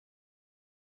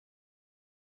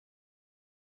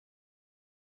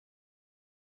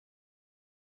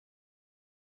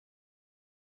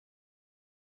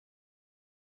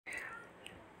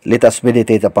Let us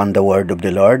meditate upon the word of the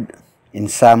Lord in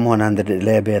Psalm 111,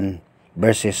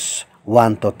 verses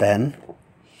 1 to 10.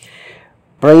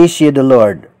 Praise ye the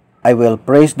Lord. I will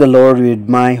praise the Lord with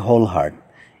my whole heart,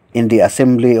 in the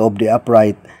assembly of the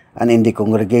upright and in the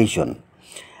congregation.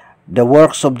 The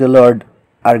works of the Lord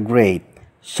are great,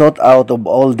 sought out of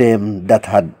all them that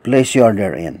had pleasure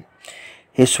therein.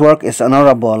 His work is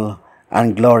honorable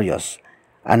and glorious,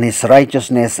 and his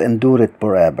righteousness endureth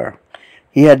forever.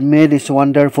 He had made his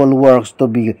wonderful works to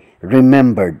be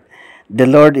remembered. The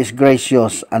Lord is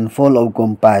gracious and full of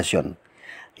compassion.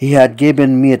 He had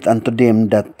given meat unto them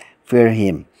that fear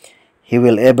him. He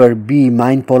will ever be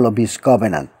mindful of his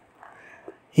covenant.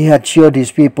 He had shewed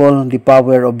his people the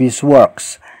power of his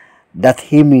works,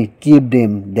 that he may give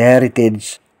them the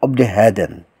heritage of the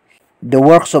heathen. The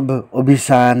works of his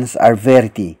hands are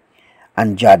verity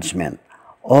and judgment.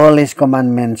 All his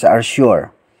commandments are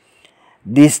sure.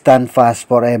 These stand fast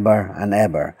forever and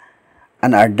ever,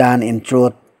 and are done in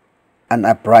truth and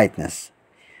uprightness.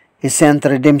 He sent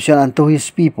redemption unto his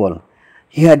people.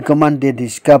 He had commanded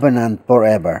his covenant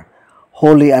forever.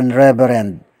 Holy and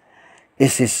reverend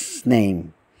is his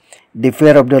name. The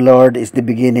fear of the Lord is the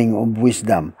beginning of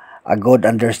wisdom. A good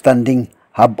understanding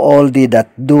have all they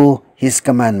that do his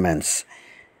commandments.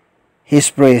 His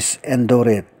praise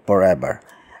endureth forever.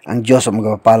 Ang Diyos ang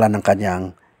magpapala ng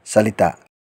kanyang salita.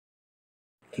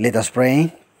 Let us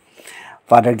pray.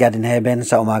 Father God in heaven,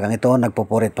 sa umagang ito,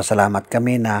 nagpupurit pasalamat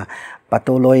kami na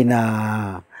patuloy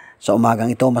na sa umagang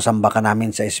ito, masamba ka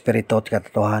namin sa Espiritu at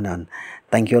katotohanan.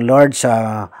 Thank you, Lord,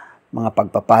 sa mga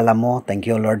pagpapala mo. Thank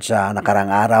you, Lord, sa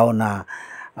nakarang araw na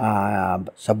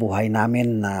sa buhay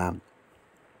namin na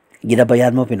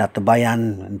ginabayan mo,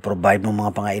 pinatubayan, and provide mo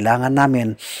mga pangailangan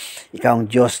namin. Ikaw ang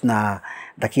Diyos na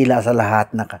dakila sa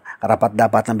lahat, na karapat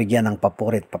dapat na bigyan ng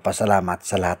papurit, papasalamat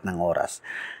sa lahat ng oras.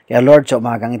 Kaya Lord, sa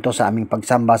umagang ito, sa aming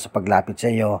pagsamba, sa paglapit sa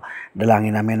iyo,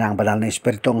 dalangin namin na ang banal na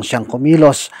Espiritu ang siyang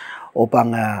kumilos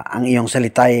upang ang iyong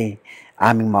salita'y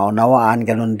aming maunawaan.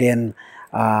 Ganun din,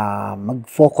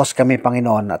 mag-focus kami,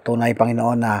 Panginoon, at tunay,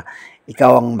 Panginoon, na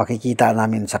ikaw ang makikita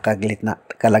namin sa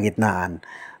kalagitnaan.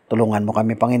 Tulungan mo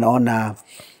kami, Panginoon, na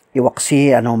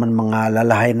iwaksi ano man mga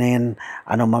lalahanin,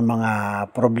 ano man mga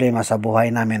problema sa buhay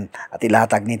namin, at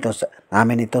ilatag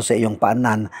namin ito sa iyong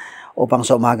paanan, upang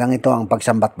sa umagang ito ang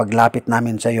pagsambat paglapit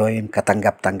namin sa iyo ay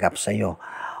katanggap-tanggap sa iyo.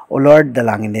 O Lord,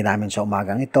 dalangin din namin sa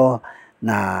umagang ito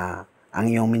na ang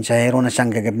iyong mensahero na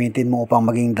siyang gagamitin mo upang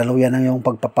maging daluyan ng iyong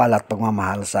pagpapala at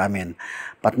pagmamahal sa amin.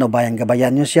 Patnubayan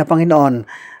gabayan niyo siya, Panginoon.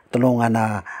 Tulungan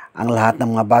na ang lahat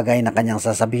ng mga bagay na kanyang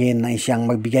sasabihin na siyang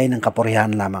magbigay ng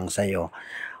kapurihan lamang sa iyo.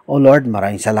 O Lord,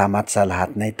 maraming salamat sa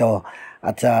lahat na ito.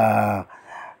 At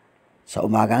sa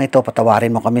umagang ito,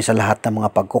 patawarin mo kami sa lahat ng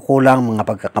mga pagkukulang, mga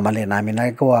pagkakamali namin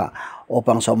nagawa,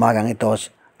 upang sa umagang ito,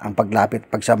 ang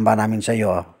paglapit, pagsamba namin sa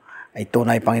iyo ay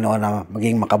tunay, Panginoon, na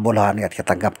maging makabuluhan at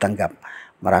katanggap-tanggap.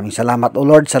 Maraming salamat, O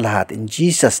Lord, sa lahat. In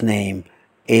Jesus' name,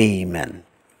 Amen.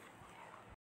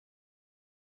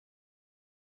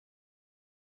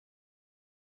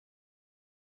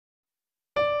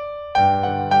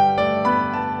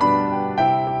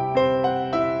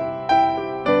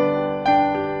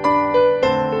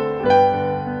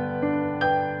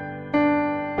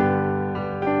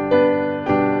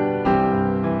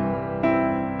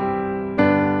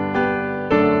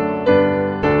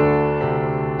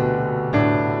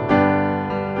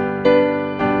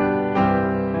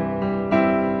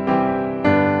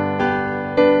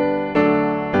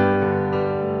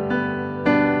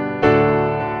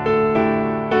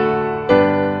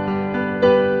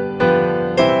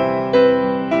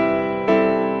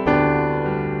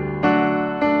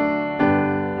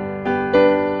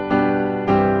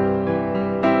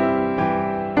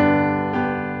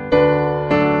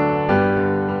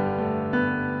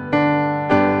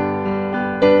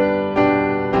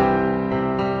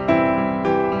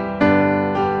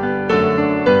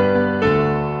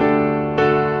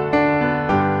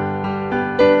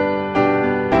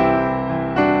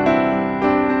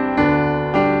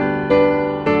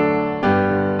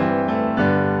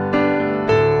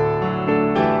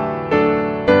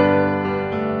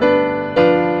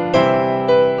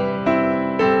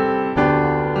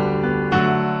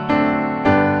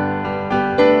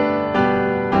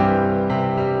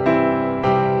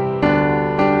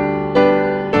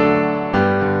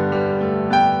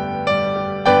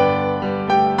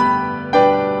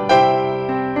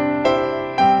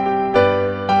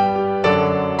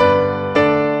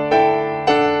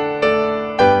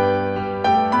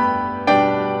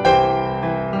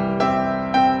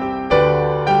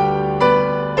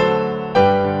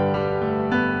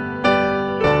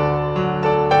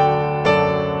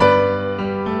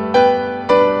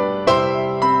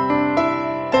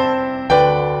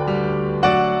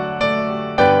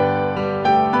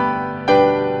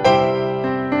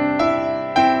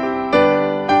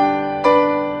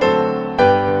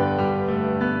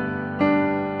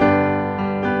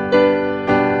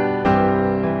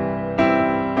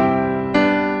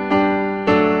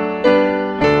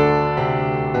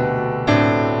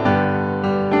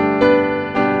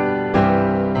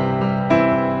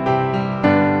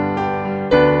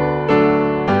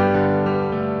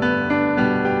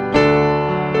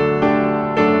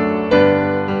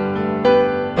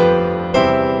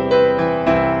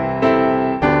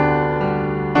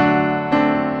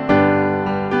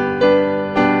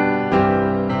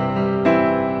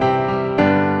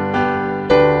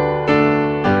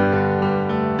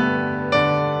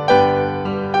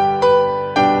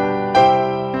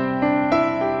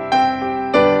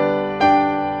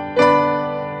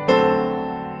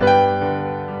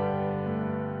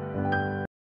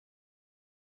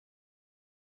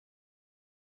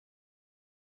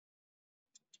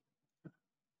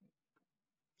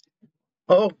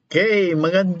 Okay,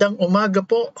 magandang umaga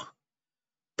po.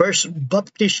 First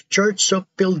Baptist Church of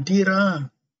Pildira.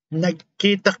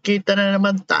 Nagkita-kita na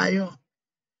naman tayo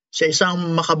sa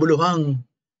isang makabuluhang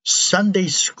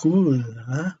Sunday School.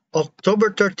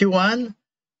 October 31,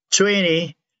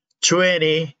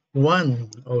 2021.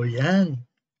 O yan.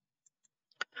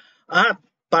 At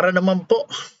para naman po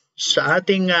sa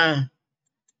ating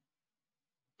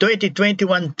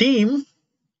 2021 theme,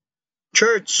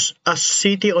 Church, a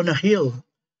city on a hill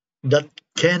that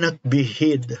cannot be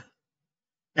hid.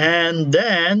 And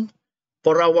then,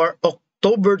 for our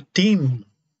October theme,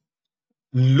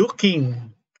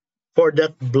 looking for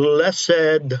that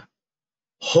blessed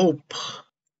hope.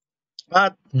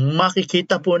 At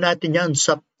makikita po natin yan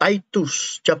sa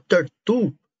Titus chapter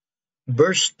 2,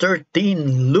 verse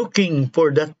 13, looking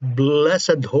for that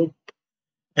blessed hope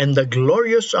and the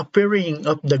glorious appearing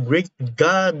of the great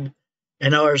God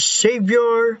and our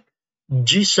Savior,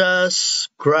 Jesus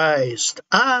Christ.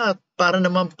 At para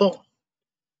naman po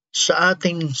sa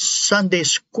ating Sunday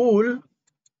School,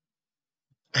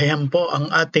 ayan po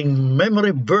ang ating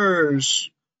memory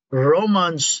verse,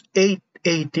 Romans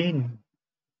 8:18.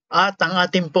 At ang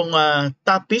ating pong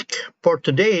topic for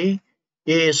today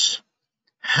is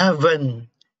Heaven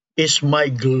is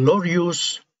my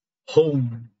glorious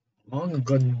home. Oh, ang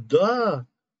ganda.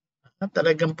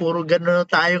 Talagang puro gano'n na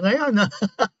tayo ngayon.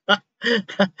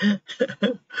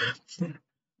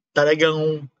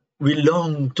 Talagang we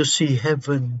long to see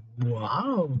heaven.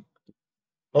 Wow.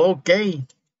 Okay.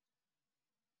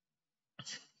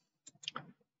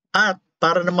 At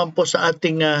para naman po sa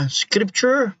ating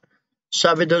scripture,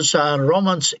 sabi doon sa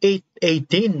Romans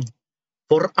 8:18,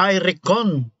 for I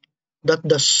reckon that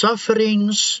the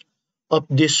sufferings of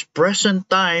this present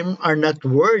time are not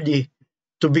worthy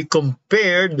to be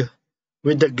compared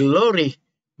with the glory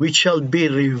which shall be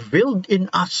revealed in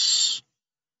us.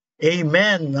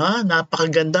 Amen.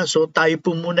 Napakaganda. So tayo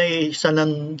po muna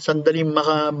sandaling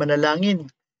manalangin.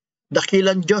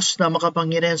 Dakilang Diyos na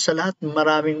makapangyarihan sa lahat,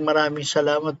 maraming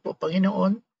salamat po,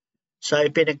 Panginoon, sa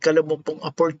ipinagkaloob mo pong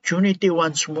opportunity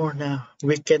once more na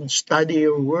we can study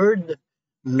your word,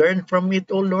 learn from it,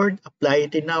 O Lord, apply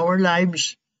it in our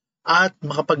lives, at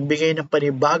makapagbigay ng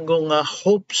panibagong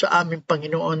hope sa aming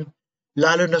Panginoon,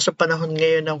 lalo na sa panahon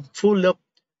ngayon ng full of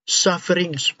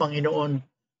sufferings, Panginoon,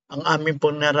 ang aming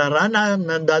pong nararanasan,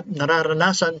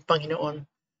 Panginoon,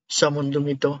 sa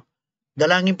mundong ito.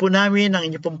 Dalangin po namin ang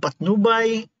inyong pong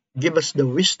patnubay. Give us the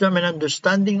wisdom and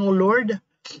understanding, O Lord,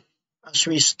 as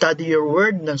we study your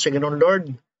word. Nang sa ganun,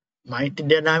 Lord,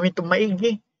 maintindihan namin itong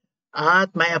maigi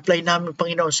at may apply namin,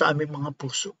 Panginoon, sa aming mga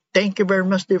puso. Thank you very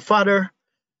much, dear Father,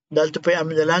 dahil ito po ay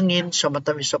aming dalangin sa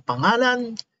matamis sa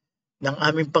pangalan ng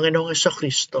aming Panginoong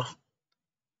Jesucristo.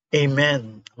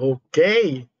 Amen.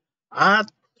 Okay. At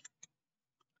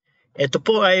ito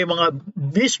po ay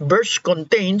this verse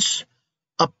contains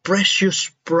a precious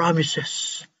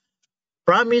promises.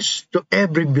 Promise to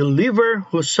every believer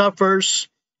who suffers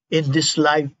in this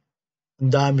life.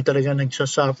 Ang dami talaga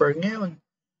nagsasuffer ngayon.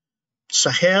 Sa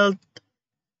health,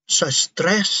 sa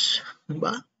stress,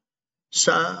 diba?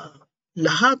 Sa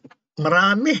lahat,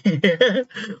 marami.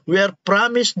 We are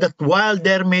promised that while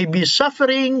there may be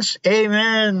sufferings,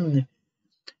 amen,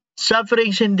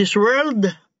 sufferings in this world,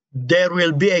 there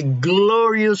will be a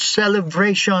glorious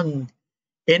celebration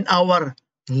in our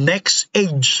next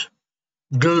age,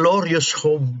 glorious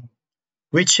home,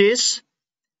 which is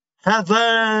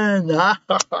heaven.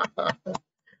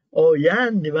 O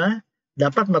yan, di ba?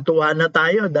 Dapat matuwa na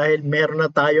tayo dahil meron na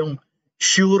tayong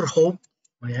sure hope.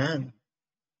 Ayan.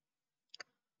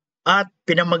 At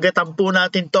pinamagatan po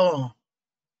natin to,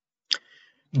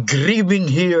 grieving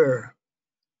here,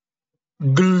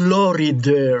 glory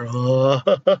there.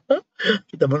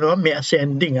 Kita mo naman, may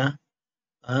ascending,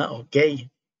 okay.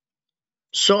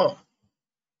 So,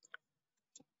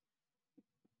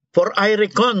 for I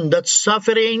reckon that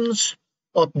sufferings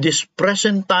of this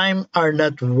present time are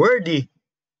not worthy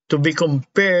to be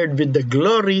compared with the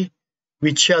glory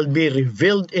which shall be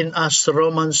revealed in us,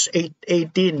 Romans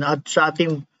 8:18. At sa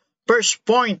ating first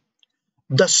point,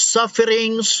 the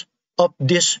sufferings of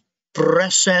this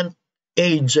present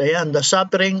age. Ayan, the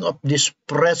suffering of this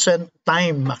present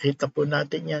time. Makita po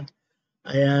natin yan.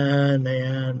 Ayan.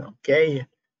 Okay.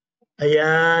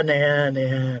 Ayan.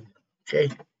 Okay.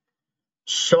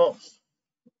 So,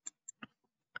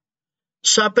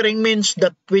 suffering means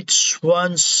that which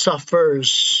one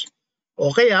suffers.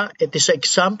 Okay, it is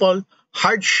example,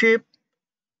 hardship,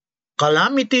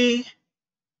 calamity,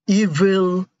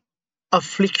 evil,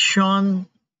 affliction.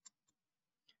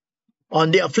 On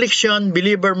the affliction,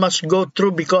 believer must go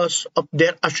through because of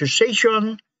their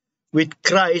association with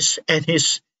Christ and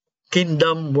His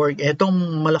kingdom work.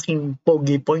 Itong malaking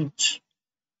pogi points.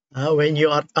 When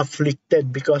you are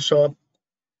afflicted because of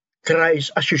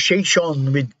Christ,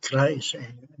 association with Christ.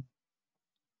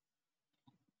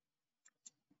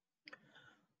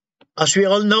 As we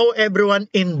all know, everyone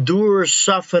endures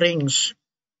sufferings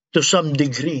to some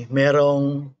degree.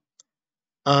 Merong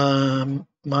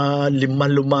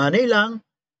malumanay lang,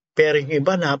 pero yung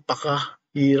iba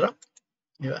napakahirap.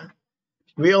 Diba?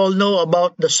 We all know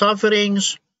about the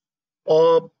sufferings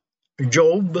of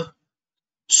Job,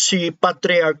 si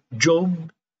Patriarch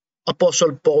Job,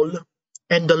 Apostle Paul,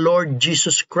 and the Lord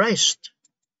Jesus Christ.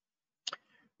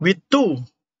 We too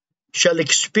shall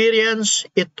experience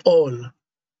it all.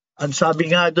 Ang sabi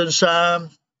nga dun sa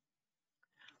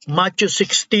Matthew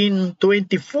 16:24,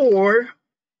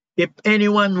 if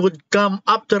anyone would come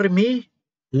after me,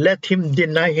 let him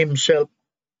deny himself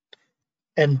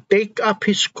and take up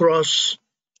his cross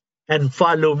and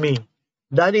follow me.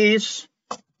 That is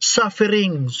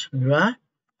sufferings. Diba?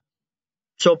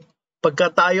 So, pagka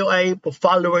tayo ay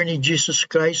follower ni Jesus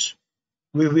Christ,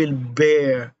 we will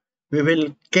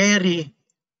carry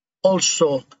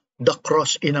also the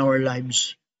cross in our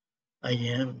lives.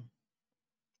 Ayan.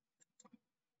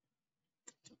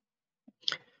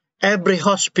 Every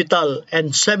hospital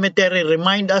and cemetery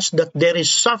remind us that there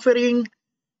is suffering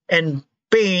and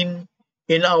pain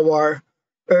in our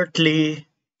earthly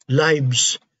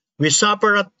lives. We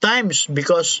suffer at times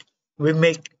because we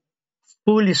make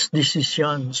foolish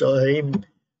decisions. So, ayan,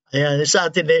 sa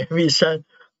atin minsan,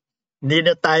 hindi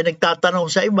na tayo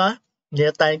nagtatanong sa iba, hindi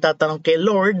na tayo nagtatanong kay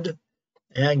Lord.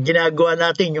 Ayan, ginagawa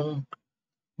natin yung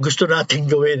gusto natin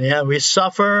gawin. Ayan, we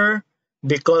suffer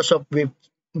because of we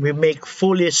make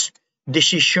foolish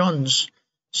decisions.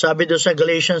 Sabi doon sa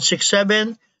Galatians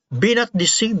 6:7, be not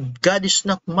deceived, God is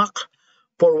not mocked,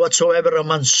 for whatsoever a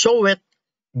man soweth,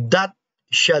 that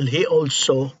shall he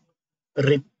also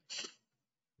reap.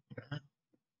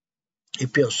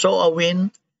 If you sow a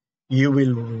wind, you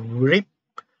will reap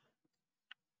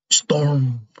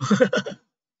storm,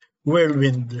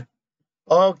 whirlwind.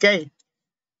 Okay.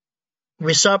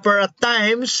 We suffer at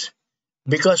times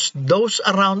because those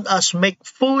around us make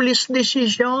foolish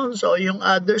decisions, o yung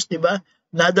others, di ba?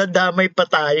 Nadadamay pa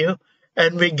tayo,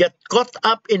 and we get caught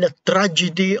up in a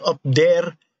tragedy of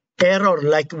their error,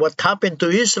 like what happened to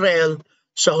Israel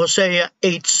sa Hosea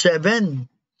 8:7,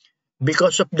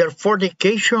 because of their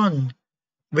fornication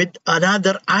with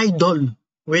another idol,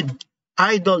 with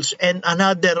idols and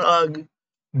another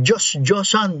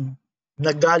Diyos-Diyosan.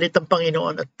 Nagalit ang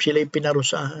Panginoon at sila'y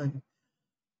pinarusahan.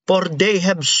 For they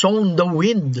have sown the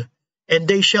wind, and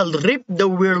they shall reap the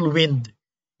whirlwind.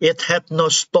 It hath no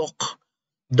stalk.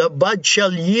 The bud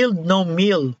shall yield no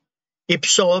meal. If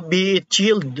so be it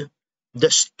yield,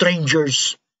 the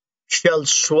strangers shall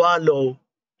swallow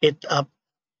it up.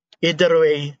 Either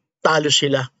way, talo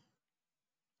sila.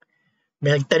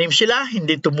 May nagtanim sila,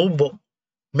 hindi tumubo.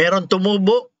 Meron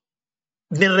tumubo,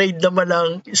 ni-raid naman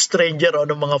ng stranger o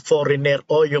ng mga foreigner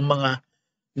o yung mga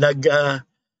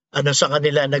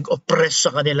nag-oppress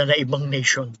sa kanila na ibang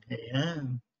nation.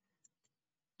 Ayan.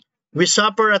 We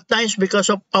suffer at times because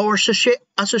of our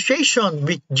association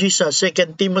with Jesus.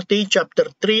 2 Timothy chapter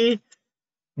 3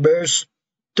 verse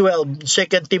 12.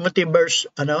 2 Timothy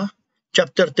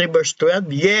chapter 3 verse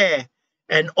 12. Yeah,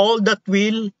 and all that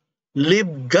will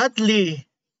live godly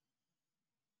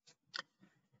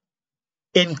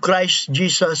in Christ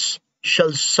Jesus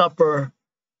shall suffer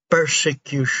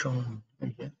persecution.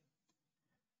 Ayan.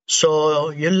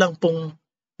 So, yun lang pong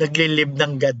naglilib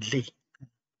ng godly.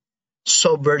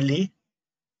 Soberly,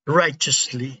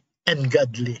 righteously, and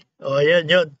godly. O, ayan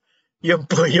yun.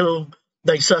 Yun po yung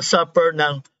nagsasuffer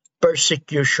ng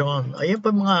persecution. Ayan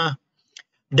po mga,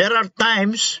 there are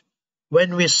times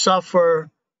when we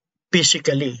suffer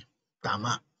physically.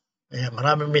 Tama. Ayan,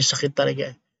 maraming may sakit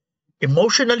talaga.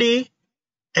 Emotionally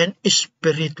and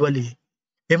spiritually.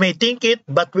 We may think it,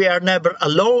 but we are never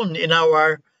alone in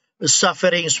our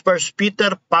sufferings. 1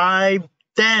 Peter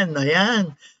 5:10.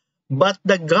 Ayan. But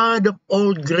the God of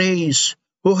all grace,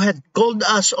 who had called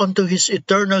us unto his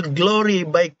eternal glory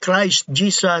by Christ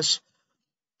Jesus,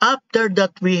 after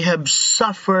that we have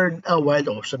suffered a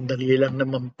while, sandali lang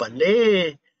naman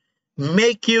pala,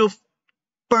 make you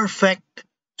perfect,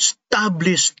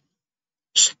 established,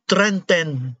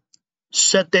 strengthen,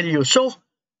 settle you. So,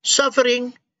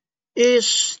 suffering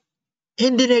is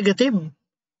hindi negative.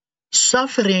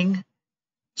 Sufferings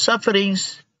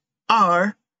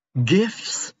are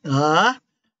gifts.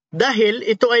 Dahil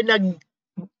ito ay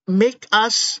nag-make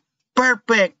us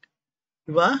perfect.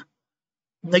 Diba?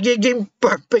 Nagiging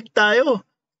perfect tayo.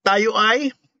 Tayo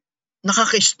ay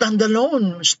nakaka-stand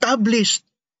alone, established,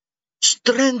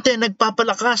 strengthen,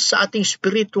 nagpapalakas sa ating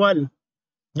spiritual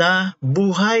na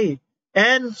buhay,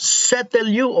 and settle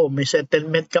you. May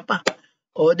settlement ka pa.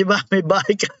 Di ba? May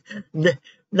bahay ka.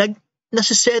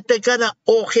 Nasisettle ka na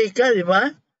okay ka, di ba?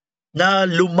 Na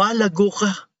lumalago ka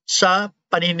sa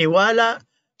paniniwala,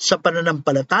 sa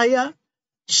pananampalataya,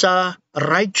 sa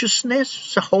righteousness,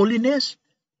 sa holiness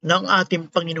ng ating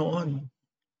Panginoon.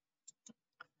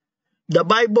 The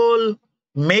Bible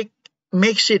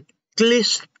makes it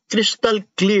crystal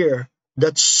clear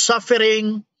that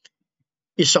suffering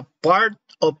is a part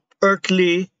of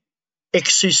earthly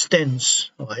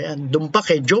existence. Ayan, doon pa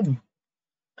kay Job.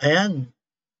 Ayan.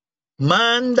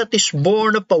 Man that is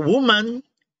born of a woman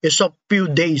is of few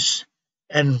days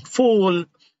and full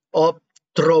of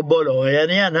trouble. Ayan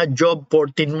yan, Job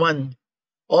 14:1.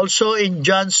 Also in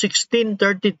John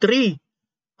 16:33,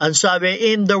 ang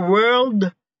sabi, in the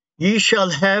world ye shall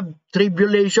have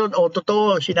tribulation.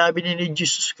 Totoo, sinabi ni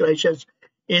Jesus Christ,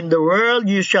 in the world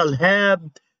you shall have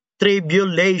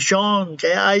tribulation.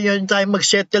 Kaya ayaw tayo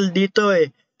mag-settle dito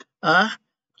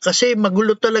Kasi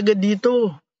magulo talaga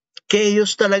dito.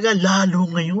 Chaos talaga, lalo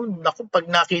ngayon. Naku, pag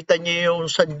nakita niyo yung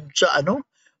sa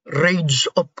Rage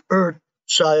of Earth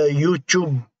sa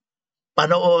YouTube,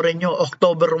 panoorin nyo,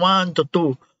 October 1 to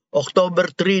 2, October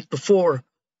 3 to 4,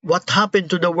 What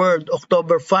Happened to the World,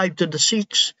 October 5 to the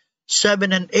 6,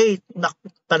 7 and 8,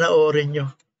 panoorin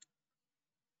nyo.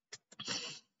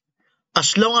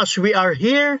 As long as we are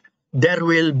here, there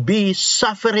will be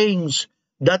sufferings.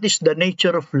 That is the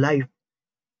nature of life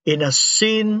in a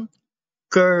sin-cursed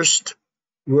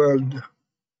world.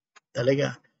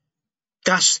 Talaga.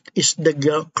 Cursed is the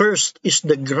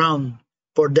ground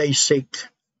for thy sake.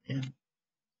 Ayan.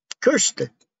 Cursed.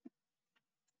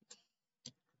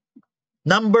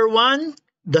 Number 1,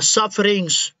 the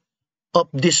sufferings of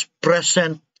this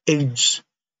present age.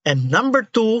 And number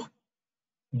 2,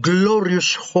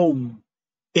 glorious home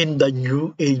in the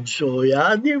new age. So,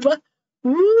 yan, di ba?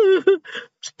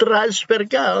 Transfer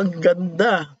ka, ang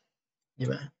ganda. Di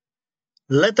ba?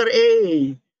 Letter A,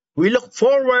 we look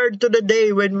forward to the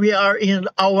day when we are in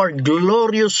our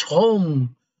glorious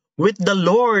home with the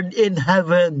Lord in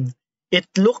heaven. It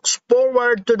looks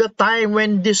forward to the time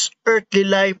when this earthly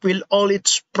life will all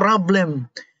its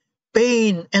problem,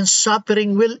 pain, and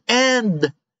suffering will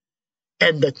end.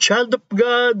 And the child of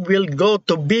God will go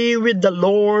to be with the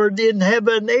Lord in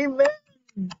heaven. Amen.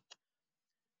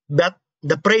 But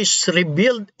the praise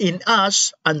revealed in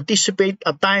us anticipate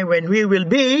a time when we will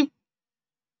be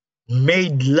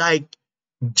made like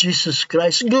Jesus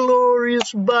Christ.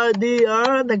 Glorious body,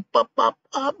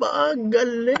 nagpapapaba,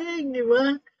 galing, di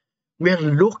ba?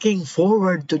 We're looking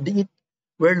forward to it.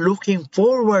 We're looking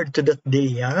forward to that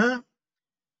day,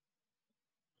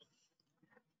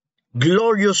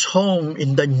 Glorious home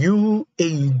in the new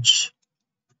age.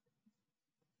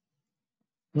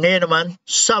 Ngayon naman,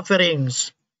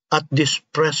 sufferings at this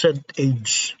present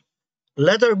age.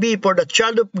 Letter B, for the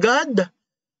child of God,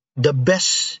 the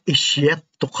best is yet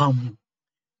to come.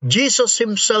 Jesus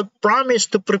himself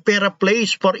promised to prepare a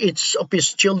place for each of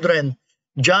his children.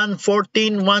 John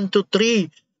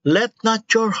 14:1-3. Let not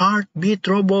your heart be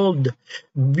troubled.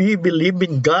 We believe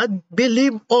in God,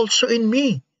 believe also in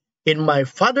me. In my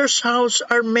Father's house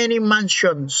are many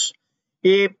mansions.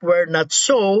 If were not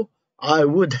so, I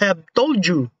would have told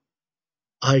you.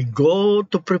 I go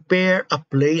to prepare a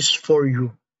place for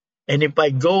you. And if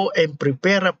I go and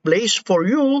prepare a place for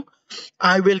you,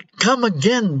 I will come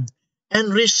again and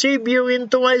receive you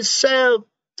into myself,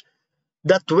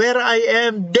 that where I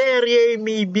am, there ye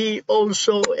may be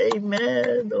also.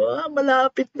 Amen.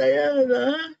 Malapit na yan,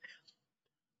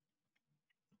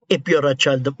 If you're a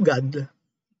child of God.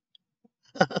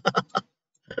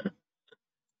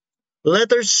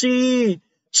 Letter C,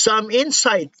 some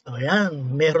insight.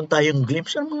 Ayan, meron tayong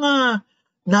glimpse ng mga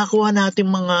nakuha nating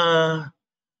mga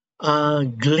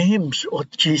glimpse o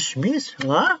chismis,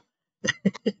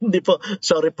 Hindi po,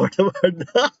 sorry for the word.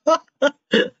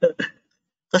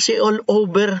 Kasi all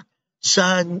over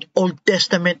sa Old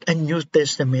Testament and New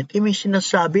Testament, may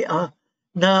sinasabi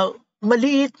na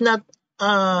maliit na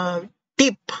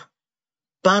tip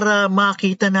para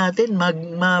makita natin,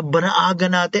 mabanaaga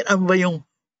natin ano ba yung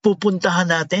pupuntahan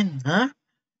natin,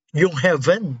 yung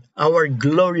heaven, our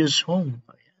glorious home.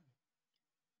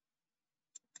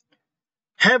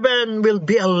 Heaven will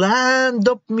be a land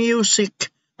of music.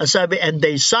 Ang sabi, and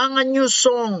they sang a new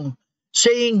song,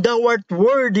 saying, Thou art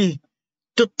worthy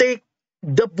to take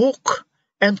the book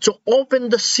and to open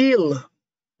the seal.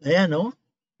 Ayan,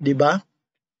 di ba?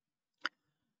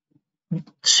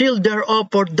 Seal thereof,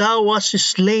 for thou wast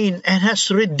slain and hast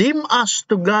redeemed us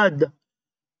to God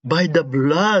by the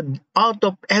blood out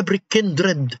of every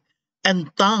kindred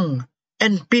and tongue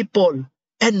and people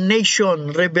and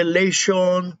nation.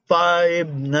 Revelation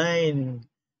 5:9.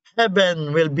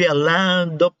 Heaven will be a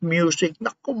land of music.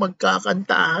 Naku,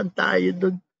 magkakantahan tayo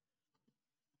dun.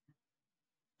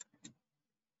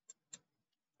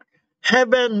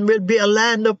 Heaven will be a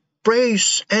land of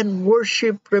praise and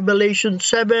worship. Revelation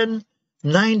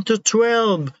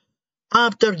 7:9-12.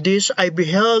 After this I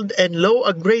beheld, and lo,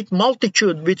 a great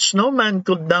multitude which no man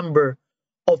could number,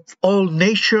 of all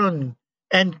nations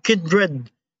and kindred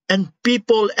and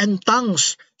people and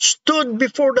tongues, stood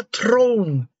before the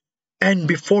throne and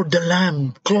before the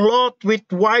Lamb, clothed with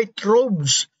white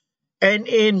robes, and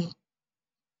in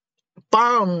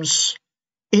palms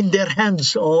in their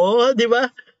hands. Oh, di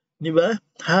ba? Di ba?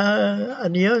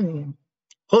 Ano yun?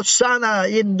 Hosanna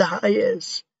in the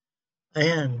highest.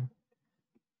 Ayan.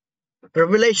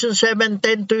 Revelation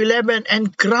 7:10-11,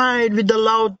 and cried with a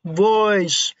loud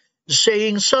voice,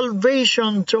 saying,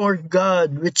 Salvation to our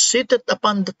God, which sitteth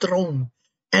upon the throne,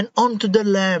 and unto the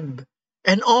Lamb.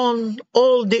 And on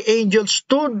all the angels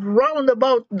stood round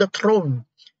about the throne,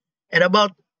 and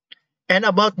about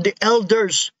the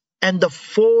elders and the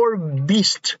four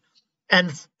beasts,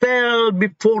 and fell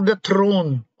before the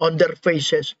throne on their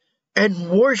faces, and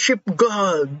worshiped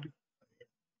God,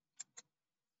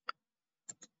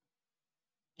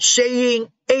 saying,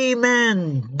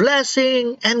 Amen,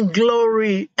 blessing and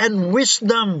glory and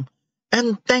wisdom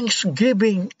and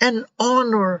thanksgiving and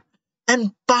honor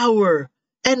and power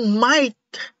and might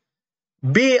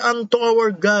be unto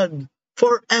our God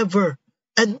forever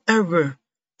and ever.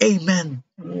 Amen.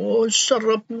 Oh,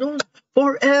 sarap nun.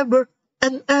 Forever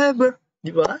and ever.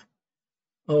 Di ba?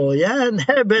 Oh, yan.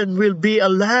 Heaven will be a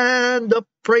land of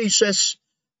praises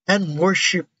and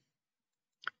worship.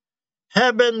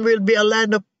 Heaven will be a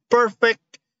land of perfect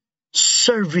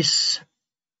service.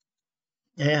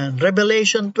 And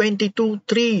Revelation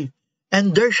 22:3,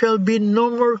 and there shall be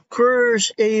no more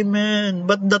curse, amen,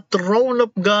 but the throne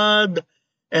of God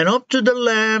and up to the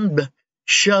Lamb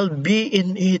shall be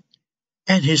in it,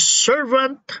 and his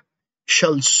servant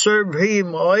shall serve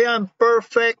him. O yan,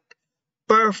 perfect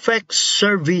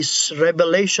service.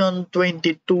 Revelation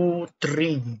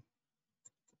 22:3.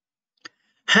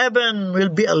 Heaven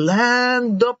will be a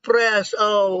land of rest.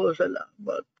 Oh,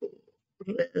 salamat po.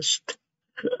 Rest.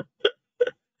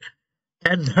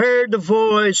 And heard a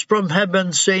voice from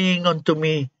heaven saying unto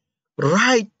me,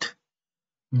 Write,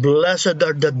 blessed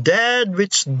are the dead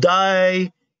which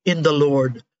die in the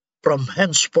Lord from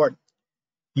henceforth.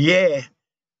 Yea,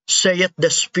 saith the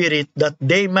Spirit, that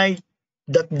they may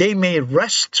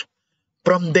rest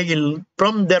from their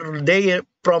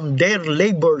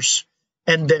labors,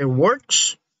 and their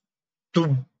works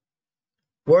do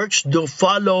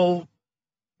follow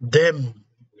them.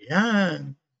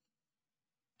 Yan.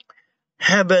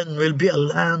 Heaven will be a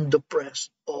land of rest.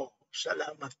 Oh,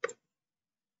 salamat po.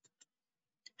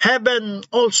 Heaven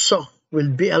also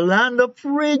will be a land of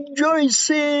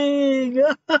rejoicing.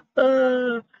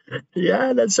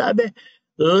 Yan, ang sabi,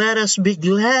 let us be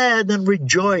glad and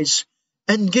rejoice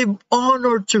and give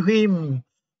honor to him,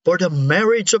 for the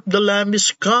marriage of the Lamb is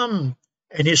come,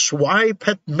 and his wife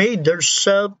hath made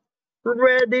herself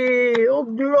ready. Oh,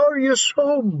 glorious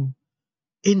home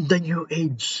in the new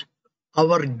age.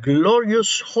 Our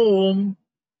glorious home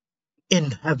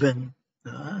in heaven.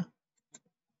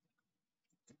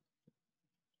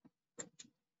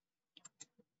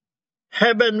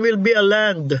 Heaven will be a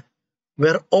land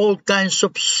where all kinds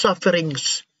of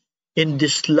sufferings in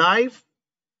this life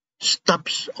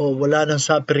stops. Wala nang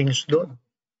sufferings doon.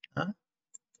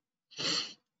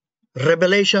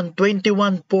 Revelation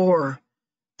 21:4,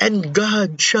 and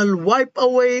God shall wipe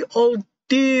away all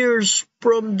tears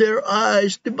from their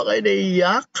eyes. Di ba kayo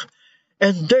naiyak?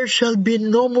 And there shall be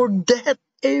no more death.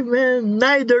 Amen.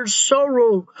 Neither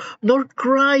sorrow nor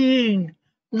crying,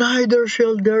 neither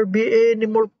shall there be any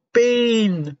more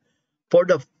pain, for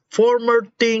the former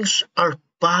things are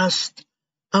passed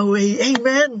away.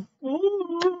 Amen.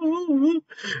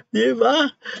 Di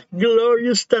ba?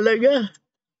 Glorious talaga.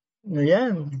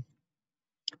 Ayan.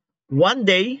 One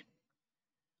day,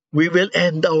 we will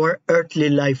end our earthly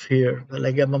life here.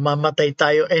 Talaga, mamamatay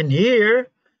tayo and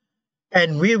here,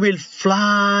 and we will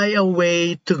fly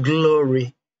away to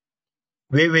glory.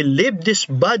 We will leave these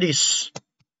bodies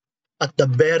at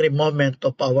the very moment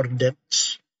of our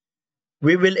deaths.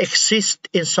 We will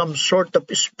exist in some sort of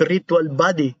spiritual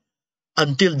body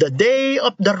until the day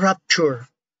of the rapture.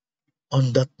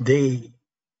 On that day,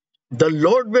 the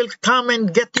Lord will come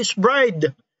and get his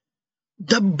bride.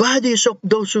 The bodies of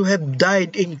those who have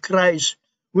died in Christ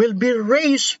will be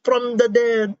raised from the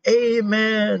dead.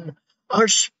 Amen. Our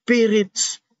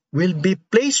spirits will be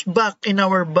placed back in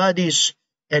our bodies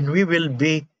and we will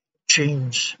be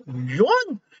changed.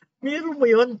 Yun! Meron mo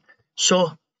yun?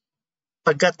 So,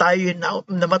 pagka tayo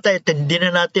namatay at hindi na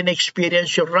natin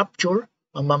experience yung rapture,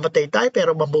 mamamatay tayo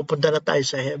pero mapupunta na tayo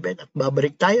sa heaven at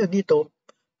babalik tayo dito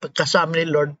pagkasama ni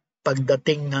Lord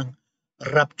pagdating ng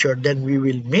rapture. Then we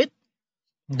will meet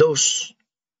those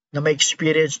na may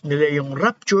experience nila yung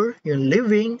rapture, yung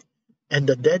living, and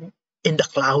the dead in the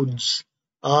clouds.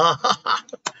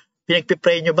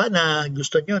 Pinagpipray nyo ba na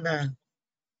gusto nyo na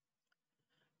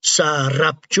sa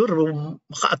rapture,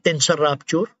 maka-attend sa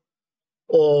rapture,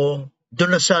 o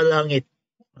doon na sa langit?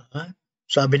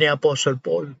 Sabi ni Apostle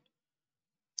Paul,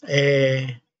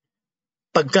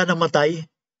 pagka namatay,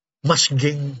 mas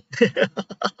gain.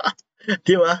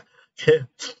 Di ba?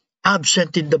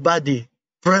 Absent in the body,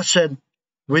 present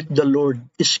with the Lord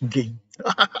is gain.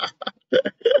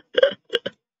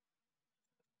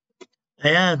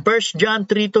 Ayan, 1 John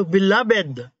 3:2,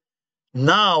 Beloved,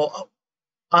 now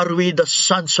are we the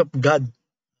sons of God.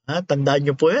 Tandaan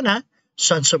nyo po yan,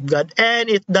 sons of God.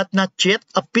 And it doth not yet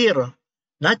appear,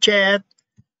 not yet,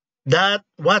 that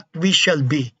what we shall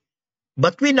be.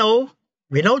 But we know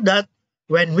that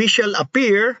when we shall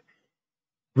appear,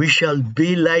 we shall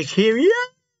be like Him.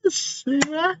 Yes!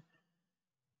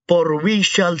 For we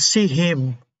shall see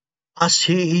Him as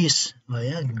He is.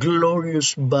 Ayan,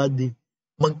 glorious body.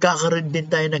 Magkakaroon din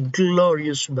tayo ng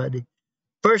glorious body.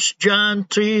 1 John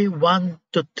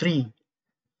 3:1-3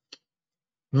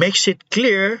 makes it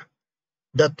clear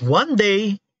that one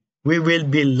day we will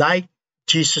be like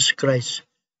Jesus Christ.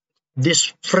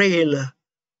 This frail,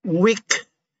 weak,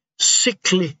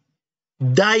 sickly,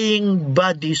 dying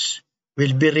bodies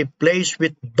will be replaced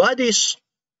with bodies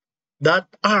that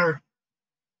are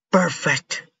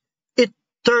perfect,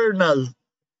 eternal,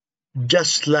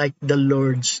 just like the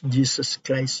Lord's Jesus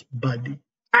Christ body.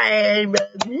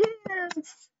 Amen!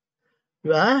 Yes!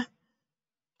 Diba?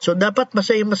 So dapat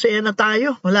masaya-masaya na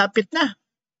tayo. Malapit na.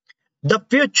 The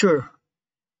future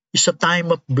is a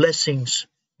time of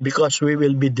blessings because we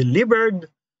will be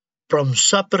delivered from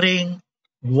suffering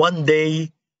one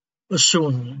day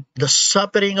soon. The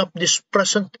suffering of this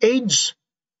present age,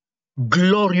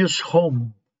 glorious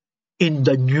home in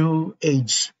the new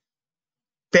age.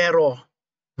 Pero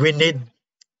we need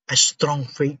a strong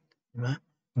faith. Diba?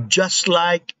 Just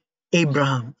like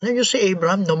Abraham. Alam niyo si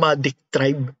Abraham, nomadic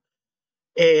tribe.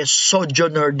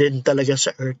 Sojourner din talaga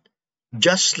sa earth.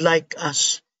 Just like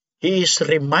us. He is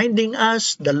reminding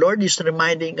us, the Lord is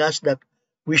reminding us that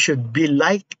we should be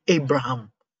like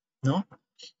Abraham. No?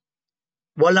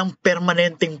 Walang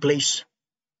permanenteng place.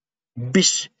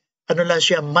 Lang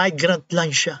siya, migrant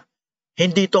lang siya.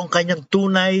 Hindi ito ang kanyang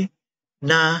tunay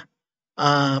na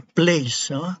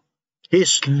place. No? He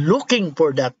is looking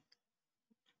for that.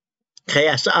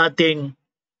 Kaya sa ating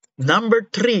number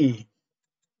 3,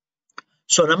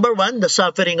 so number 1, the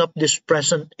suffering of this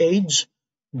present age,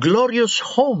 glorious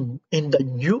home in the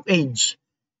new age.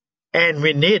 And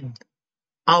we need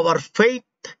our faith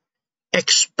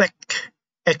expects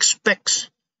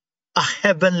a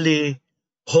heavenly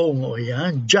home. O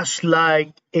yan, just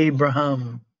like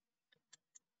Abraham.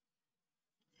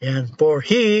 Yan, for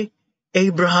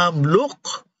Abraham looked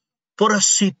for a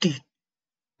city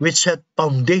which had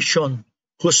foundation,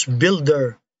 whose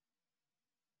builder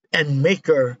and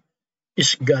maker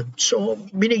is God. So,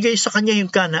 binigay sa kanya yung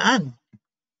Kanaan.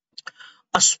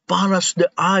 As far as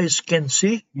the eyes can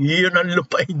see, yun ang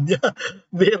lupain niya.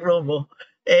 Pero mo,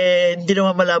 hindi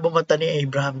naman malabo mata ni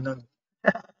Abraham nun.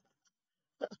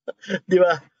 Di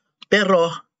ba? Pero,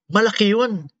 malaki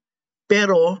yun.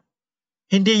 Pero,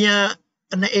 hindi niya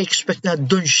na-expect na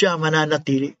doon siya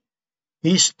mananatili.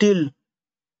 He's still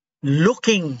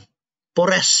looking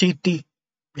for a city.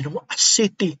 A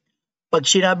city. Pag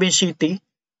sinabing city,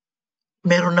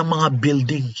 meron ng mga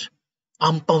buildings.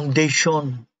 Ang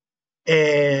foundation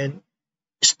and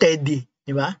steady.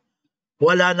 Di ba?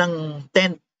 Wala ng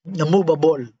tent na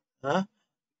movable.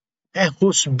 And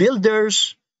whose builder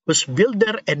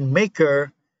and maker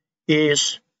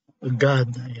is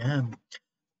God. Ayan.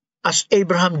 As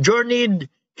Abraham journeyed,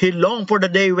 he longed for the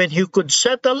day when he could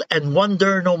settle and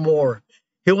wander no more.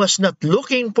 He was not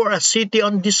looking for a city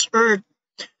on this earth,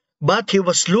 but he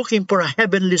was looking for a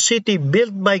heavenly city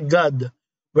built by God,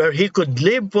 where he could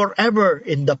live forever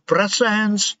in the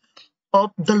presence of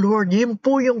the Lord. Yun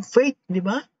po yung faith, di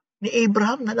ba? Ni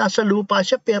Abraham na nasa lupa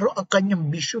siya, pero ang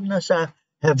kanyang vision nasa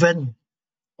heaven.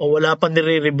 O wala pa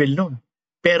nire-reveal nun.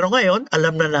 Pero ngayon,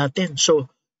 alam na natin.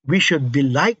 So, we should be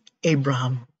like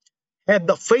Abraham. Have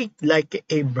the faith like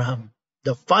Abraham,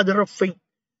 the father of faith.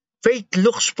 Faith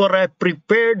looks for a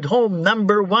prepared home.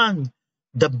 Number 1,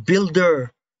 the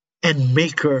builder and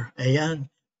maker. Ayan.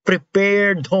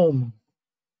 Prepared home.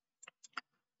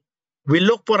 We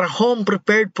look for a home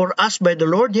prepared for us by the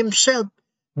Lord Himself.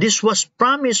 This was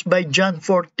promised by John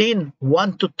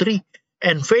 14:1-3,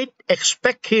 and faith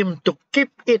expect Him to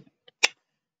keep it.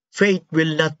 Faith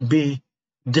will not be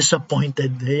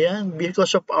disappointed. Ayan.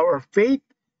 Because of our faith,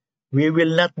 we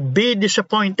will not be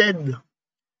disappointed.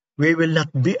 We will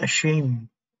not be ashamed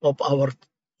of our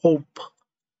hope.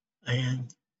 Ayan.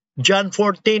 John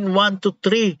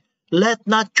 14:1-3, let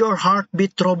not your heart be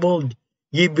troubled.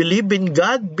 Ye believe in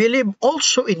God, believe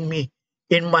also in me.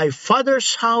 In my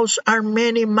Father's house are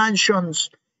many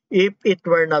mansions. If it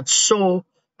were not so,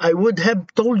 I would have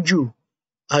told you.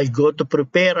 I go to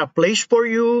prepare a place for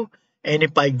you, and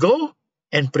if I go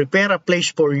and prepare a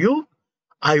place for you,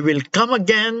 I will come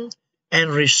again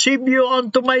and receive you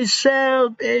unto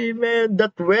myself. Amen.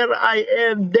 That where I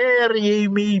am, there ye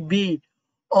may be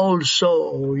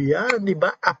also. Yan, di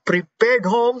ba? A prepared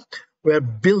home where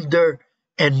builder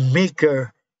and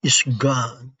maker is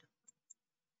God.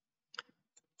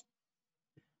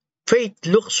 Faith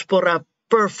looks for a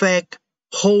perfect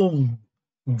home.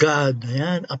 God.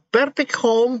 Ayan. A perfect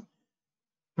home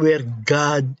where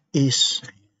God is.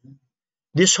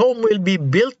 This home will be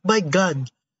built by God.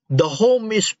 The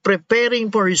home is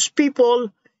preparing for His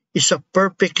people is a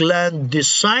perfect land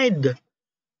designed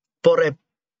for a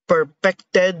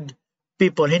perfected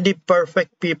people. Hindi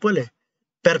perfect people eh.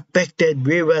 Perfected.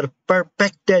 We were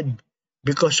perfected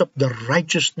because of the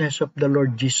righteousness of the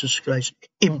Lord Jesus Christ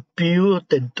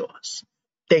imputed to us.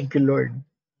 Thank you, Lord.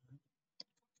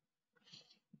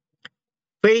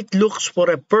 Faith looks for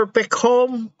a perfect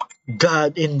home,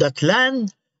 God in that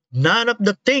land. None of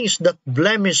the things that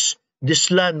blemish this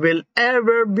land will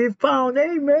ever be found.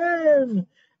 Amen.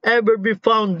 Ever be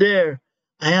found there.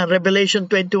 Ayan, Revelation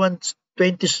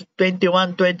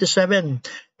 21:27.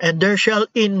 And there shall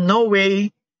in no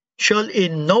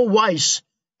wise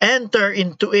enter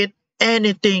into it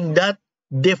anything that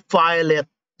defileth.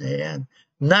 Ayan.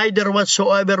 Neither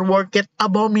whatsoever worketh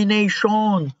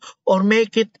abomination, or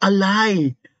make it a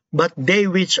lie, but they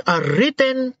which are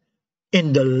written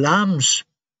in the Lamb's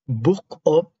book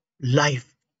of life.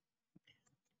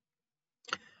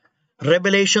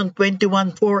 Revelation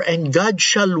 21:4, and God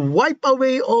shall wipe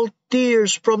away all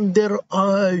tears from their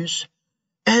eyes,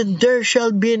 and there shall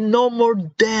be no more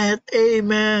death.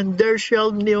 Amen. There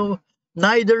shall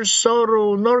neither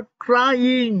sorrow nor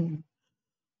crying.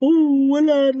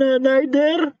 Wala na,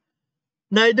 neither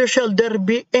shall there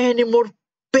be any more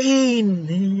pain.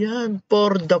 Yan,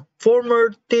 for the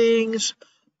former things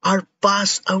are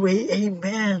passed away.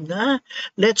 Amen.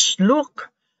 Let's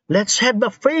have a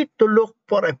faith to look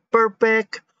for a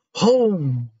perfect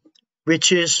home, which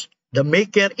is the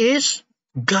maker is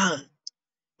God.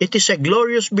 It is a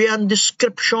glorious beyond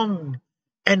description,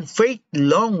 and faith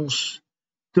longs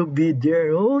to be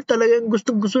there. Oh, talagang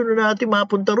gusto na natin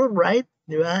mapunta ron, right?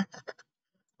 Di ba?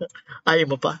 Ayaw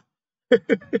mo pa?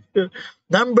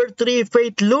 Number 3,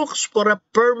 faith looks for a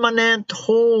permanent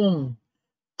home,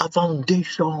 a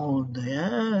foundation.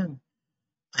 Ayan.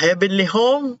 A heavenly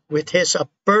home which has a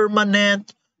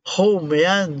permanent home.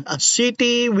 Ayan. A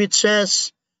city which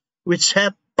has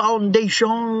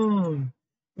foundation.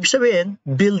 Ibig sabihin,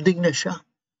 building na siya.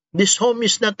 This home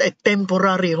is not a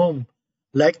temporary home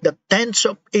like the tents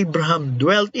of Abraham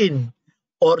dwelt in,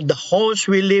 or the house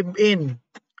we live in.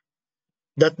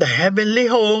 That the heavenly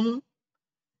home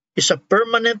is a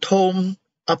permanent home,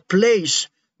 a place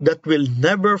that will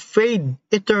never fade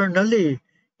eternally.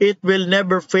 It will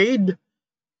never fade,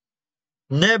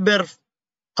 never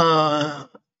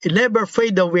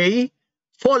fade away,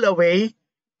 fall away,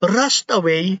 rust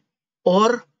away,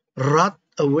 or rot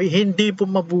away. Hindi po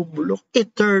mabubulok.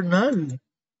 Eternal.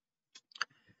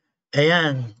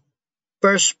 Ayan.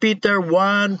 1 Peter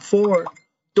 1:4,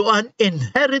 to an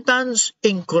inheritance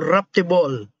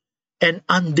incorruptible and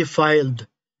undefiled,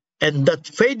 and that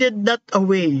faded not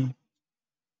away.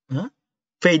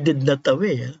 Faded not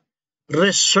away.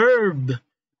 Reserved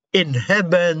in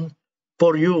heaven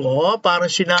for you.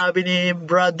 Parang sinabi ni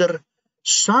Brother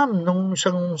Sam nung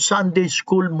isang Sunday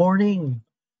school morning.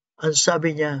 Ang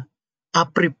sabi niya, a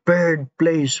prepared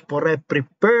place for a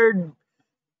prepared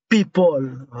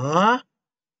people.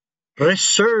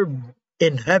 Reserved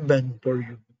in heaven for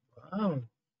you. Wow.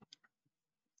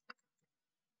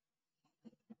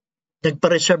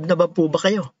 Nagpa-reserve na ba po ba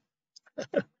kayo?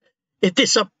 It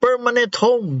is a permanent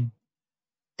home,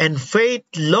 and faith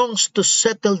longs to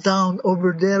settle down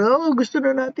over there. Gusto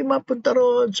na natin mapunta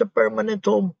roon sa permanent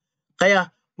home. Kaya,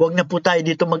 wag na po tayo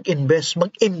dito mag-invest.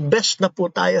 Mag-invest na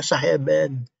po tayo sa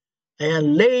heaven.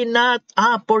 Ayan, lay not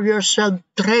up for yourself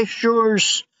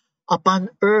treasures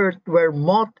upon earth where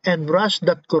moth and rust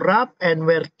that corrupt, and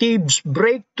where thieves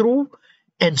break through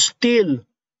and steal.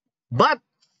 But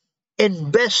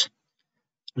invest,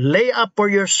 lay up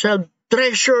for yourself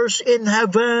treasures in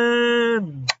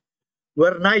heaven,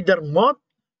 where neither moth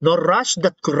nor rust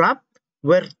that corrupt,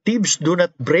 where thieves do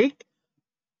not break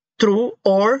through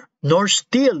or nor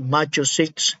steal. Matthew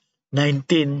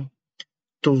 6:19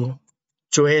 to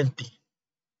 20.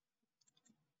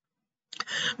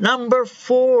 Number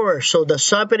 4, so the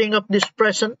suffering of this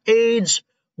present age,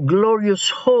 glorious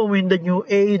home in the new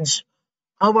age.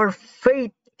 Our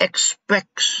faith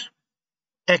expects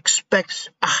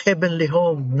a heavenly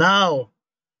home now.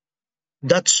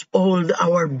 That's all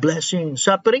our blessing.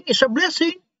 Suffering is a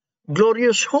blessing.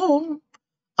 Glorious home.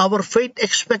 Our faith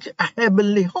expects a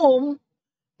heavenly home,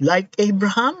 like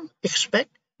Abraham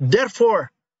expect. Therefore,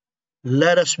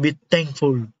 let us be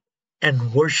thankful and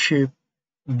worship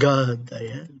God.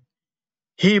 Ayan.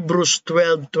 Hebrews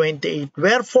 12:28.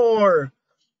 Wherefore,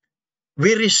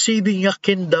 we receiving a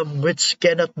kingdom which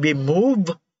cannot be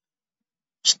moved,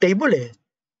 stable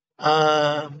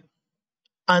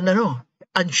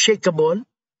unshakable,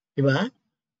 diba?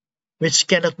 Which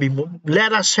cannot be moved.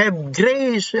 Let us have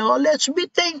grace. Let's be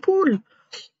thankful,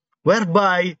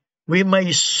 whereby we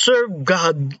may serve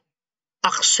God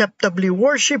acceptably,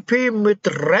 worship Him with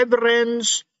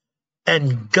reverence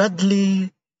and godly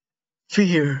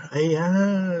fear.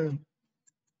 Ayan.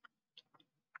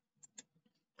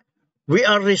 We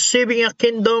are receiving a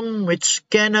kingdom which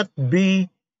cannot be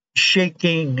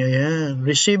shaking. Ayan.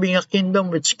 Receiving a kingdom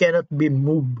which cannot be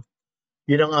moved.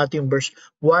 Yun ang ating verse.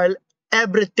 While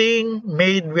everything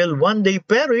made will one day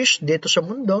perish dito sa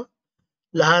mundo,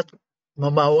 lahat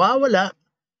mamawawala,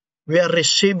 we are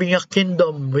receiving a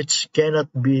kingdom which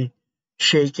cannot be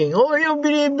shaking. Yung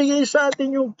binibigay sa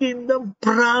atin yung kingdom,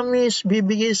 promise,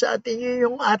 bibigay sa atin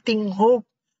yung ating hope,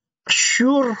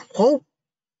 sure hope.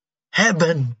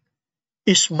 Heaven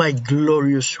is my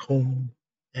glorious home.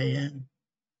 Ayan.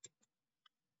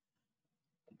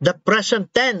 The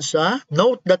present tense,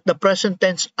 note that the present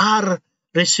tense are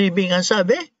receiving. Ang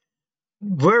sabi,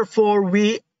 wherefore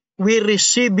we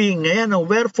receiving,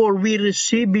 wherefore we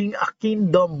receiving a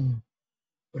kingdom.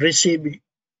 Receiving.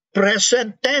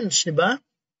 Present tense, di ba?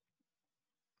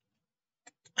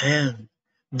 Ayan.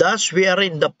 Thus, we are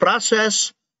in the process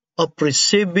of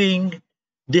receiving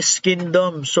this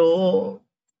kingdom. So,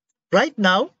 right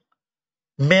now,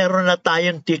 meron na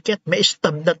tayong ticket, may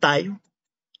stub na tayo.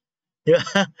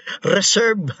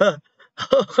 Reserve.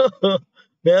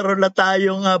 Meron na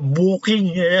tayong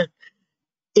booking.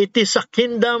 It is a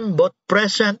kingdom both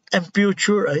present and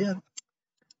future. Ayan.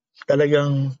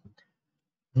 Talagang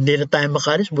hindi na tayo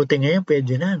makalis. Buti ngayon,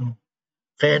 pwede na. No?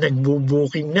 Kaya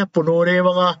nagbo-booking na. Puno na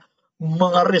yung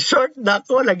mga resort.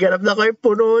 Nako, naghanap na kayo,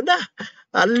 puno na.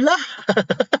 Allah!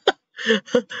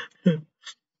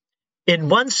 In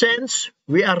one sense,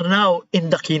 we are now in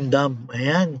the kingdom.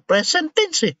 Ayan. Present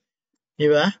tense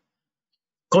Diba?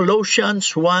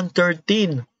 Colossians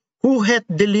 1:13, who hath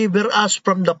delivered us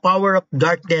from the power of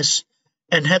darkness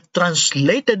and hath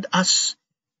translated us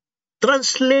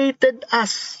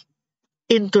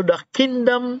into the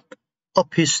kingdom of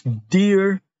His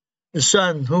dear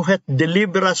Son, who hath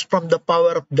delivered us from the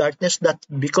power of darkness, that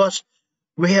because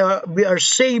we are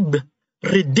saved,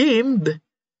 redeemed,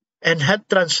 and hath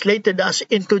translated us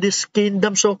into this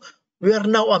kingdom. So we are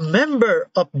now a member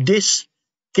of this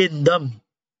kingdom.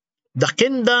 The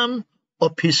kingdom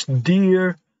of His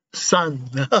dear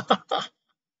Son.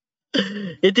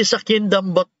 It is a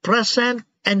kingdom both present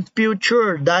and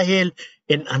future, dahil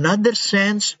in another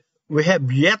sense, we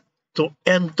have yet to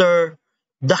enter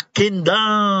the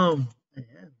kingdom.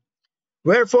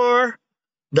 Wherefore,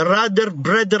 the rather,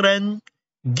 brethren,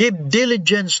 give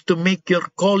diligence to make your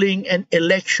calling and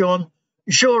election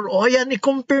sure. Yan,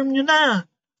 i-confirm nyo na.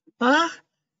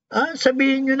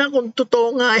 Sabihin nyo na kung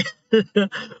totoo nga.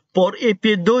 For if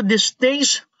you do these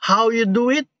things, how you do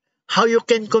it, how you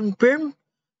can confirm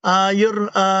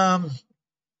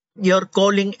your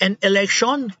calling and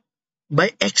election?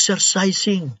 By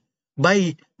exercising,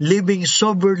 by living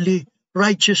soberly,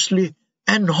 righteously,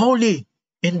 and holy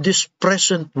in this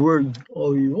present world.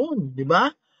 Yun, di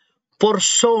ba? For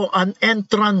so an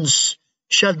entrance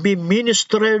shall be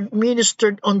ministered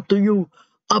unto you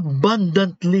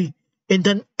abundantly in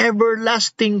the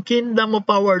everlasting kingdom of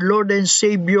our Lord and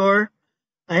Savior,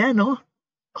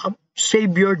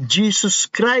 Savior Jesus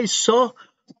Christ. So,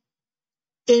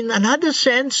 in another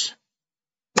sense,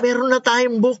 meron na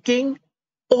tayong booking,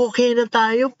 okay na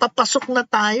tayo, papasok na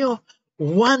tayo,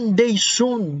 one day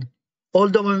soon.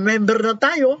 Although member na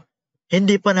tayo,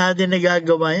 hindi pa natin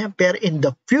nagagawa yan. Pero in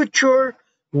the future,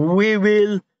 we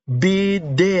will be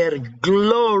their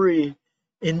glory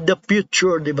in the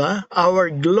future, di ba? Our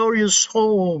glorious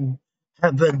home,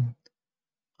 heaven.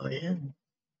 Ayan.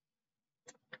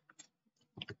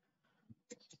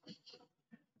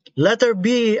 Let there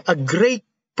be a great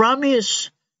promise,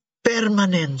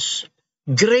 permanence,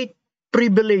 great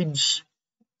privilege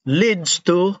leads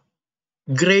to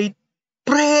great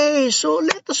praise. So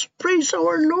let us praise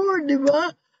our Lord, di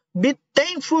ba? Be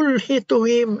thankful to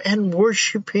Him and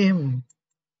worship Him.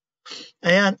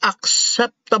 Ayan,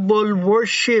 acceptable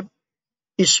worship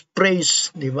is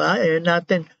praise, di ba? Ayan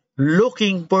natin,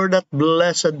 looking for that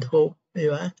blessed hope,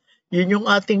 di ba? Yun yung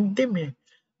ating team eh.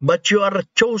 But you are a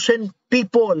chosen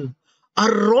people, a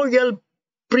royal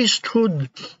priesthood,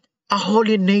 a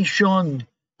holy nation,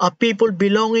 a people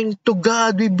belonging to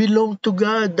God. We belong to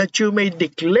God, that you may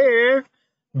declare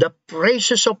the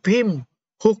praises of Him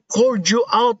who called you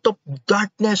out of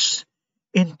darkness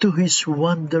into His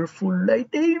wonderful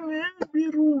light. Amen.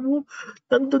 Biro mo,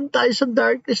 nandun tayo sa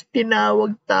darkness,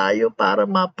 tinawag tayo para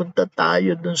mapunta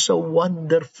tayo dun sa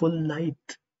wonderful light.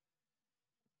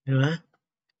 Diba?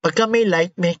 Pagka may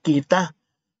light, may kita.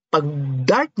 Pag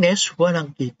darkness,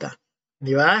 walang kita.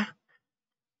 Di ba?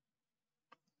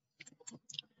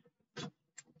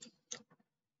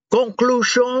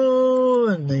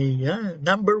 Conclusion. Ayan.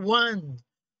 Number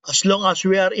 1, as long as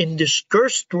we are in this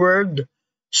cursed world,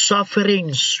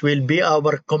 sufferings will be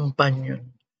our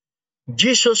companion.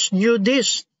 Jesus knew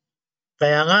this.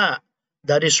 Kaya nga,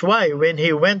 that is why when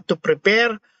He went to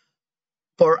prepare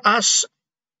for us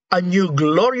a new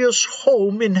glorious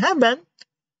home in heaven,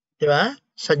 di ba?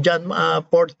 Sa John 14,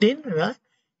 di ba?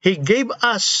 He gave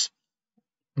us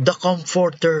the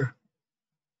Comforter,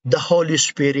 the Holy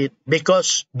Spirit,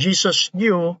 because Jesus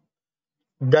knew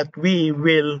that we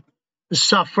will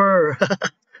suffer.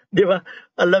 Di ba?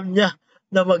 Alam niya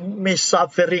na may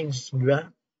sufferings, di ba?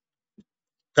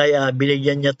 Kaya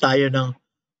binigyan niya tayo ng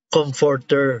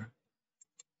Comforter.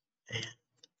 Ayan.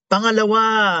 Pangalawa,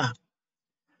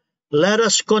 let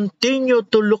us continue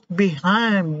to look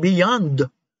beyond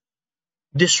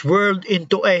this world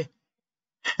into a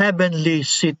heavenly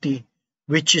city,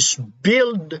 which is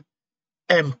built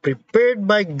and prepared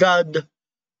by God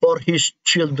for His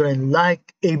children, like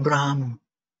Abraham.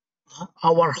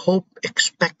 Our hope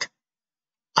expect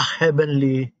a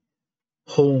heavenly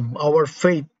home. Our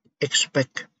faith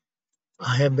expect a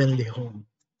heavenly home.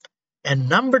 And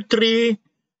number 3,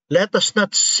 let us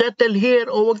not settle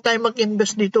here. Huwag tayo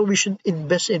mag-invest dito. We should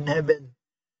invest in heaven.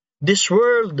 This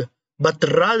world, but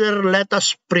rather let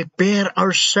us prepare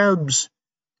ourselves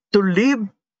to live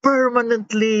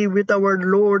permanently with our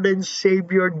Lord and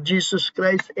Savior Jesus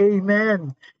Christ.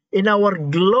 Amen. In our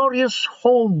glorious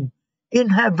home in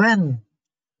heaven,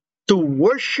 to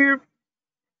worship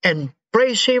and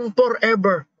praise Him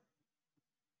forever.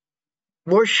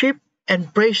 Worship and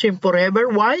praise Him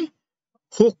forever. Why?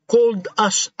 Who called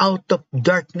us out of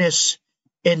darkness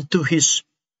into His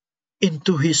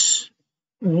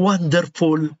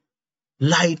wonderful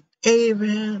light.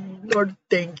 Amen. Lord,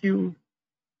 thank you.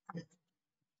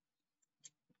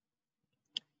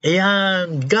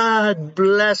 Ayan, God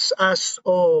bless us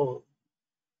all.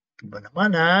 Diba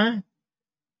naman ha?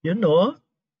 You know?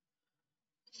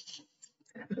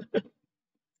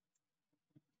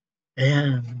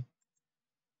 Ayan.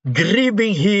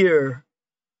 Grieving here,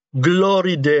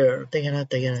 glory there. Tingnan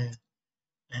na.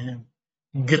 Ayan.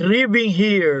 Grieving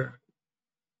here,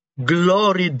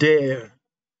 glory there.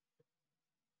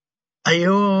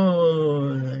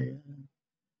 Ayun.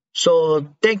 So,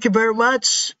 thank you very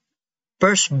much,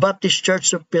 First Baptist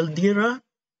Church of Pildira.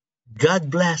 God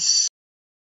bless.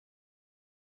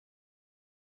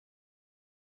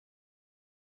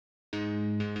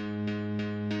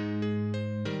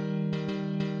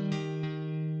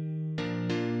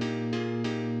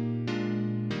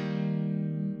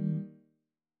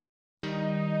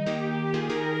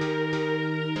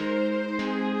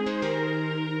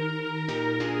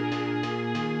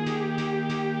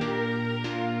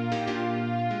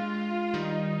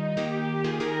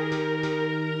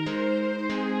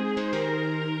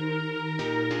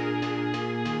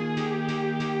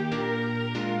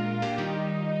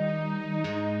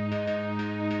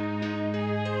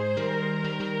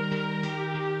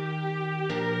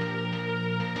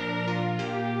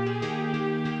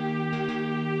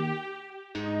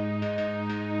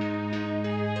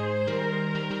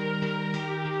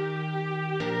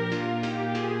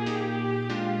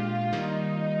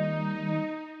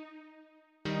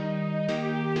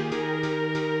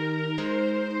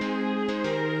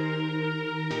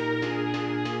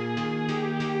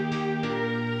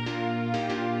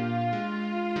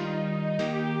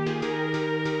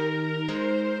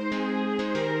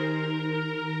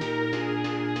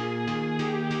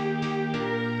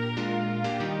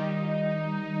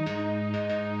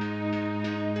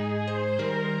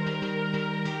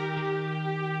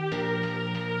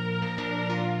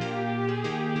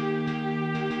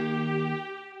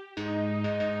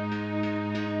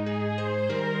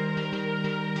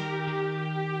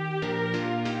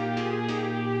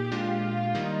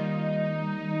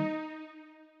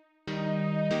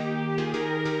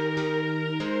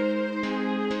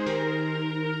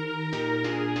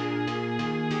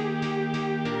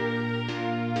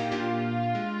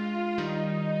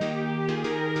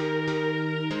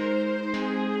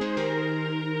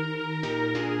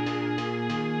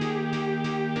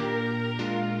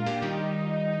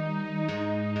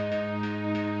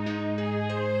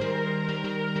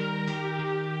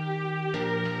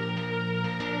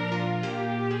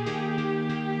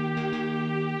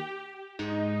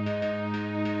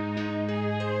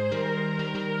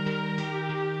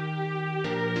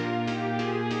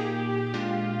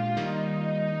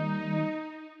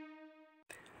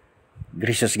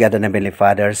 Gracious God and Heavenly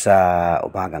Father, sa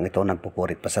umagang ito,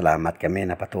 nagpupurit pasalamat kami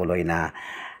na patuloy na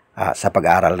sa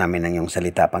pag-aaral namin ng iyong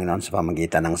salita, Panginoon, sa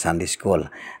pamagitan ng Sunday School.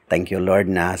 Thank you, Lord,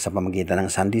 na sa pamagitan ng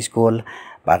Sunday School,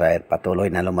 para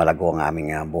patuloy na lumalago ang aming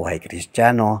buhay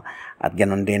Kristiyano, at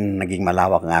ganoon din naging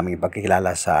malawak ang aming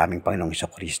pagkilala sa aming Panginoong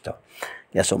Jesucristo.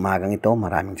 Kaya sa umagang ito,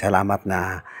 maraming salamat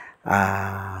na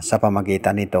sa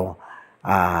pamagitan nito,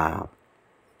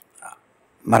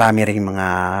 marami ring mga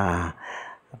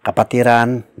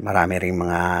kapatiran, marami ring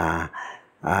mga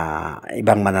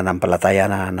ibang mananampalataya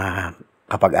na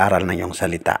kapag-aral ng iyong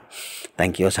salita.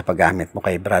 Thank you sa paggamit mo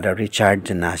kay Brother Richard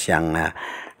na siyang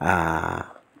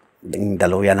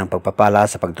daluyan ng pagpapala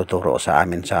sa pagtuturo sa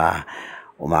amin sa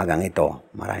umagang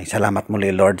ito. Maraming salamat muli,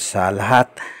 Lord, sa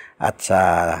lahat, at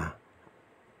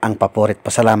ang papurit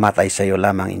pasalamat ay sa iyo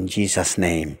lamang, in Jesus'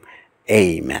 name.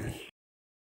 Amen.